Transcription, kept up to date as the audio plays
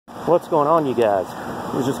What's going on, you guys?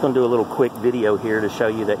 I was just going to do a little quick video here to show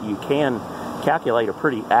you that you can calculate a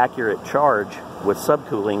pretty accurate charge with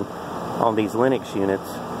subcooling on these Lennox units.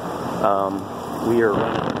 We are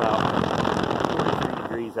running about 43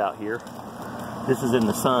 degrees out here. This is in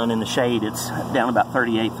the sun. In the shade it's down about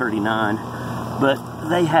 38, 39. But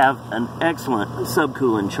they have an excellent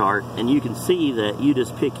subcooling chart, and you can see that you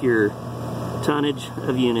just pick your tonnage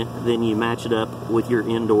of unit, then you match it up with your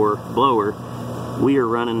indoor blower. We are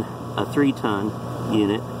running a 3-ton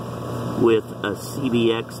unit with a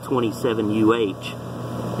CBX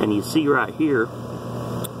 27UH, and you see right here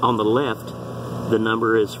on the left the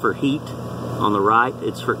number is for heat, on the right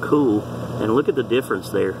it's for cool, and look at the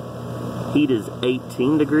difference there. Heat is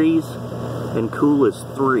 18 degrees and cool is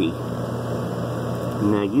 3.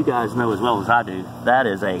 Now you guys know as well as I do, that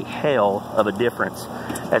is a hell of a difference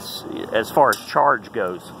as far as charge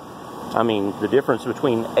goes. I mean, the difference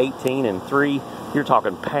between 18 and 3, you're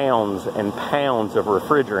talking pounds and pounds of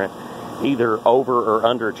refrigerant, either over or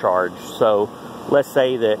under charge. So let's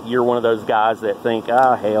say that you're one of those guys that think,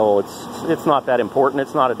 ah, hell, it's not that important,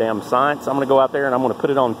 it's not a damn science, I'm gonna go out there and I'm gonna put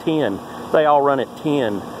it on 10. They all run at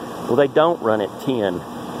 10. Well, they don't run at 10.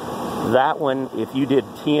 That one, if you did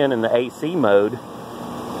 10 in the AC mode,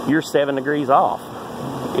 you're 7 degrees off.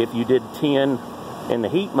 If you did 10 in the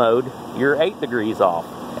heat mode, you're 8 degrees off.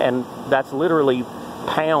 And that's literally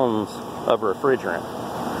pounds of refrigerant.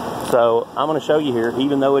 So I'm going to show you here,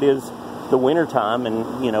 even though it is the winter time,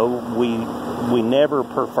 and you know, we never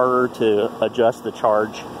prefer to adjust the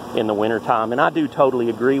charge in the winter time, and I do totally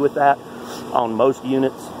agree with that on most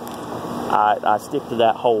units. I stick to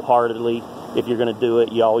that wholeheartedly. If you're going to do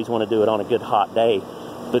it, you always want to do it on a good hot day.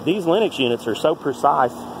 But these Lennox units are so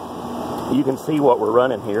precise. You can see what we're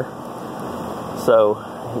running here. So,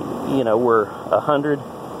 you know, we're 100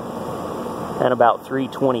 and about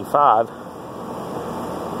 325.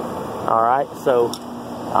 All right, so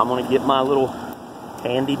I'm going to get my little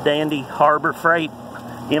handy dandy Harbor Freight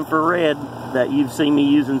infrared that you've seen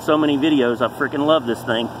me use in so many videos. I freaking love this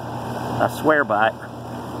thing. I swear by it.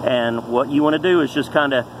 And what you want to do is just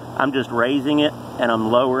kind of, I'm just raising it and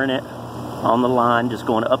I'm lowering it on the line, just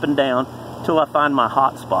going up and down till I find my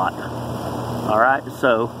hot spot. All right,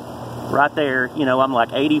 so right there, you know, I'm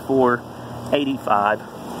like 84, 85.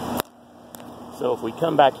 So if we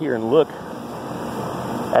come back here and look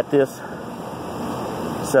at this,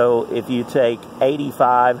 so if you take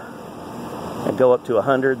 85 and go up to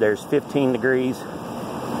 100, there's 15 degrees.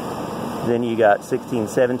 Then you got 16,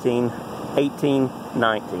 17, 18,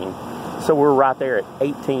 19. So we're right there at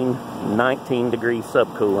 18, 19 degrees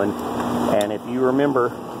subcooling. And if you remember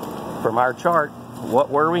from our chart, what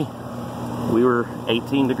were we? We were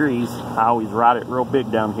 18 degrees. I always write it real big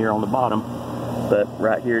down here on the bottom, but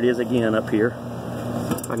right here it is again up here.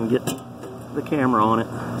 If I can get the camera on it.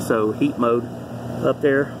 So heat mode up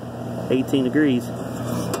there, 18 degrees.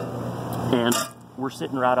 And we're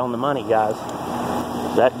sitting right on the money, guys.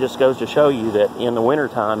 That just goes to show you that in the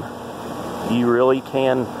wintertime, you really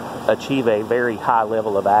can achieve a very high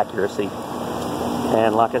level of accuracy.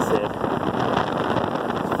 And like I said,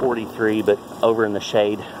 it's 43, but over in the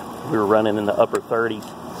shade, we were running in the upper 30s.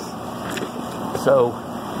 So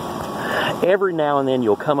every now and then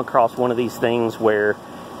you'll come across one of these things where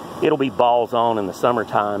it'll be balls on in the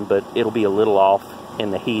summertime, but it'll be a little off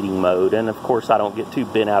in the heating mode. And of course I don't get too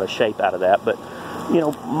bent out of shape out of that, but you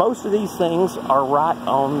know, most of these things are right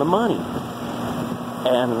on the money.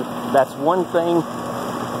 And that's one thing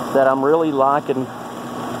that I'm really liking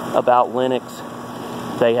about Lennox.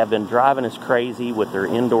 They have been driving us crazy with their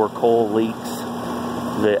indoor coil leaks,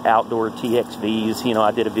 the outdoor TXVs. You know,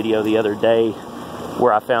 I did a video the other day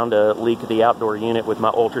where I found a leak at the outdoor unit with my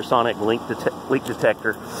ultrasonic leak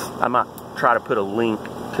detector. I might try to put a link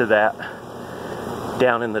to that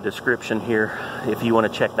down in the description here if you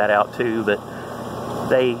want to check that out too. But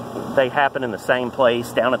they happen in the same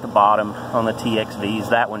place down at the bottom on the TXVs.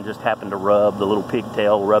 That one just happened to rub, the little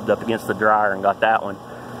pigtail rubbed up against the dryer and got that one.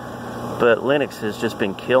 But Lennox has just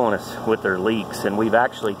been killing us with their leaks, and we've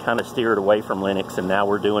actually kind of steered away from Lennox, and now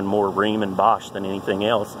we're doing more Rheem and Bosch than anything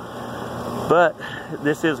else. But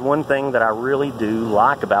this is one thing that I really do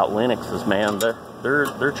like about Lennox's, man.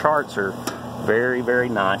 Their charts are very, very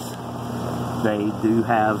nice. They do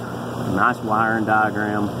have a nice wiring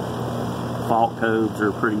diagram. Fault codes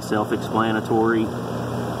are pretty self-explanatory,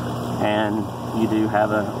 and you do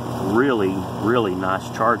have a really, really nice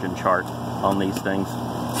charging chart on these things.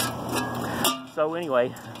 So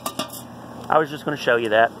anyway, I was just going to show you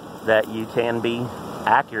that you can be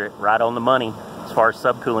accurate, right on the money as far as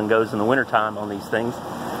subcooling goes in the wintertime on these things.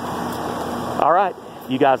 All right,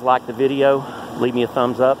 if you guys like the video, leave me a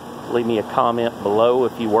thumbs up. Leave me a comment below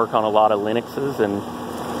if you work on a lot of Lennoxes,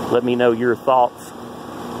 and let me know your thoughts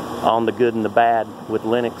on the good and the bad with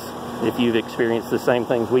Lennox, if you've experienced the same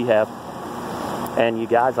things we have. And you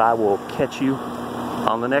guys, I will catch you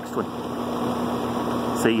on the next one.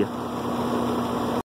 See ya.